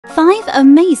5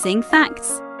 amazing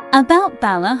facts about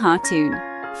Bala Hatun.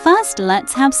 First,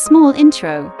 let's have small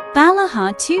intro. Bala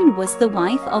Hatun was the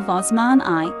wife of Osman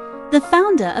I, the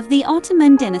founder of the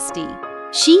Ottoman dynasty.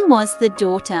 She was the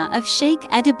daughter of Sheikh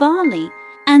Edebali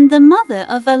and the mother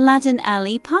of Aladdin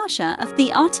Ali Pasha of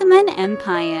the Ottoman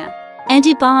Empire.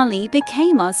 Edebali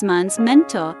became Osman's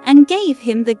mentor and gave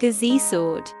him the Ghazi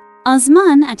sword.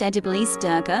 Osman at Edebali's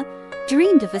Durga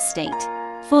dreamed of a state.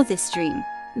 For this dream,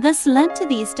 thus led to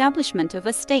the establishment of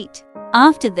a state.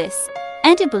 After this,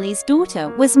 Edebali's daughter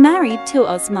was married to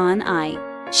Osman I.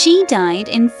 She died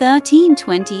in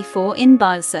 1324 in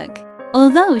Balsuk.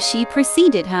 Although she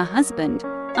preceded her husband,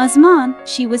 Osman,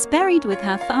 she was buried with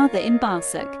her father in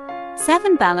Balsuk.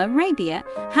 7 Bala Rabia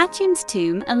Hatun's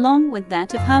tomb, along with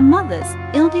that of her mother's,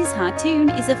 Ildiz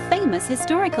Hatun, is a famous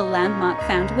historical landmark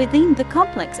found within the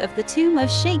complex of the tomb of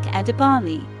Sheikh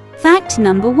Edebali. Fact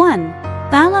number 1.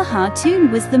 Bala Hatun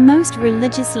was the most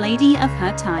religious lady of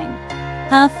her time.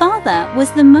 Her father was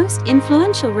the most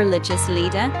influential religious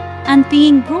leader, and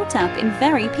being brought up in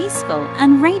very peaceful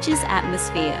and religious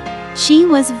atmosphere. She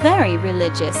was very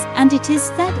religious, and it is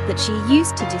said that she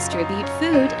used to distribute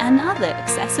food and other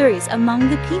accessories among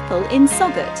the people in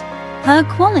Sogut. Her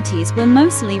qualities were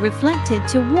mostly reflected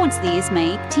towards the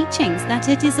Ismaili teachings. That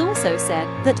it is also said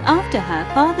that after her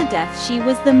father's death she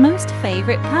was the most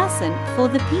favorite person for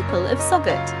the people of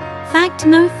Sogut. Fact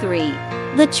no. 3.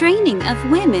 The training of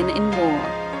women in war.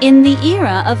 In the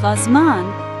era of Osman,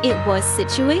 it was a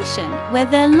situation where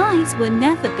their lives were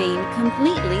never being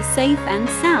completely safe and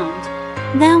sound.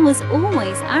 There was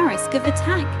always a risk of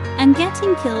attack and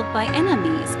getting killed by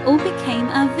enemies or became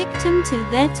a victim to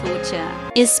their torture.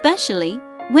 Especially,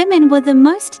 women were the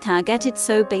most targeted.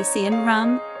 So Bayesian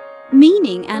Rum,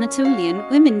 meaning Anatolian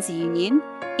Women's Union,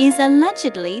 is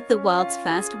allegedly the world's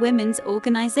first women's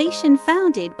organization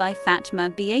founded by Fatma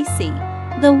Baisi,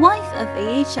 the wife of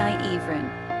Ahi Evran,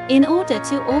 in order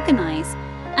to organize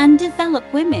and develop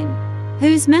women,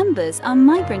 whose members are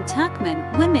migrant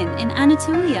Turkmen women in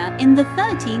Anatolia in the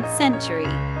 13th century.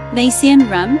 Bayesian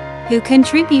Rum, who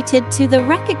contributed to the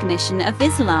recognition of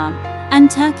Islam and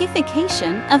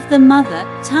Turkification of the mother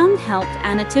tongue, helped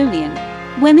Anatolian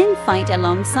women fight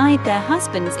alongside their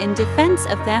husbands in defense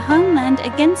of their homeland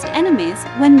against enemies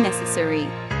when necessary.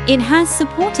 It has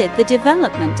supported the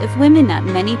development of women at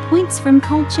many points, from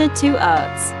culture to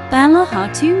arts. Bala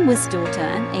Hatun was daughter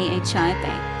and Ahi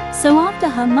Bey, so after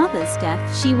her mother's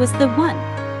death she was the one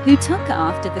who took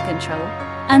after the control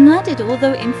and led it.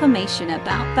 Although information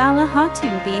about Bala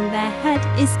Hatun being their head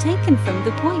is taken from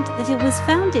the point that it was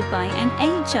founded by an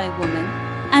Ahi woman,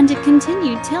 and it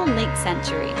continued till late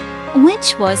century,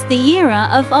 which was the era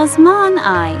of Osman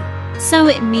I. So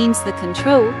it means the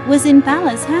control was in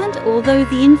Bala's hand, although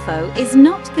the info is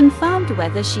not confirmed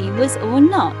whether she was or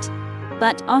not.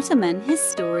 But Ottoman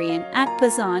historian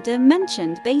Akbarzada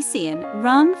mentioned Bayesian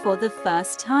Rum for the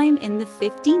first time in the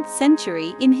 15th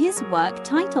century in his work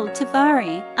titled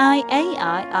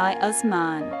Tawari-i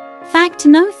Osman. Fact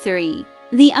no. 3.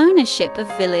 The ownership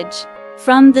of village.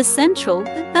 From the central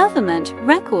government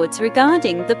records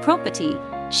regarding the property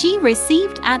she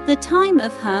received at the time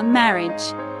of her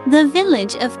marriage, the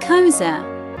village of Koza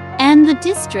and the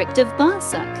district of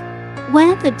Barsuk,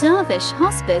 where the dervish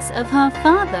hospice of her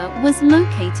father was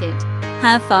located.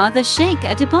 Her father Sheikh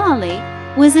Edebali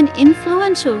was an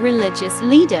influential religious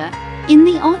leader in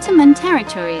the Ottoman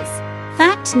territories.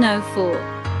 Fact no.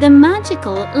 4. The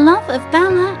magical love of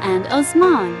Bala and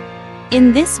Osman.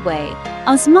 In this way,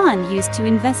 Osman used to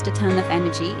invest a ton of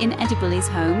energy in Edebali's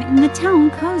home in the town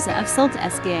Koza of Salt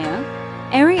Esgaya,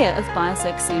 area of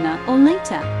Barsuk. Sooner or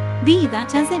later, be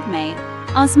that as it may,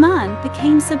 Osman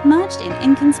became submerged in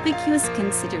inconspicuous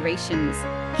considerations.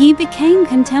 He became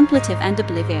contemplative and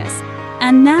oblivious,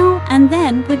 and now and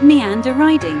then would meander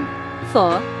riding.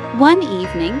 For one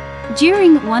evening,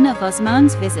 during one of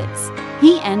Osman's visits,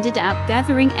 he ended up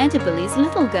gathering Edebali's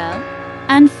little girl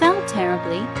and fell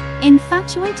terribly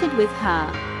infatuated with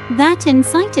her. That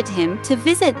incited him to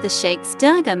visit the Sheikh's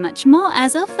Durga much more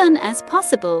as often as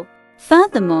possible.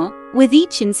 Furthermore, with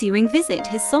each ensuing visit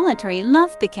his solitary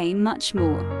love became much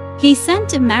more. He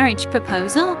sent a marriage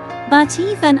proposal, but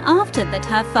even after that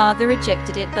her father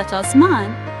rejected it. But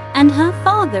Osman and her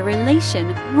father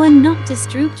relation were not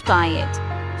disturbed by it.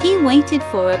 He waited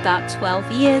for about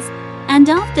 12 years, and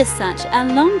after such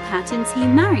a long patterns he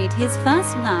married his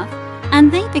first love,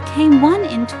 and they became one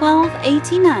in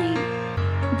 1289.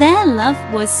 Their love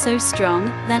was so strong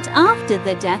that after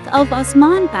the death of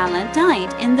Osman, Bala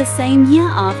died in the same year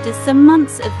after some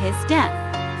months of his death.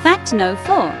 Fact no.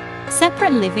 4.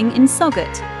 Separate living in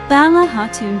Sogut. Bala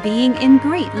Hatun being in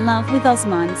great love with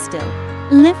Osman still,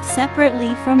 lived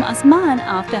separately from Osman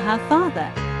after her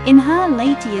father. In her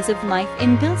late years of life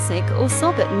in Bilsik or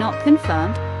Sobat not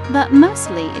confirmed, but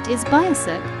mostly it is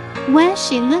Bilsik, where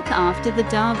she looked after the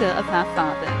dargah of her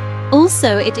father.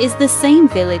 Also it is the same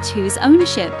village whose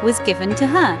ownership was given to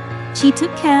her. She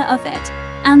took care of it,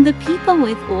 and the people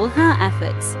with all her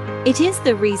efforts. It is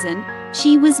the reason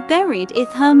she was buried with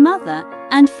her mother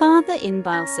and father in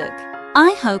Bilsik.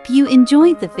 I hope you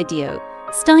enjoyed the video.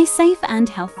 Stay safe and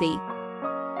healthy.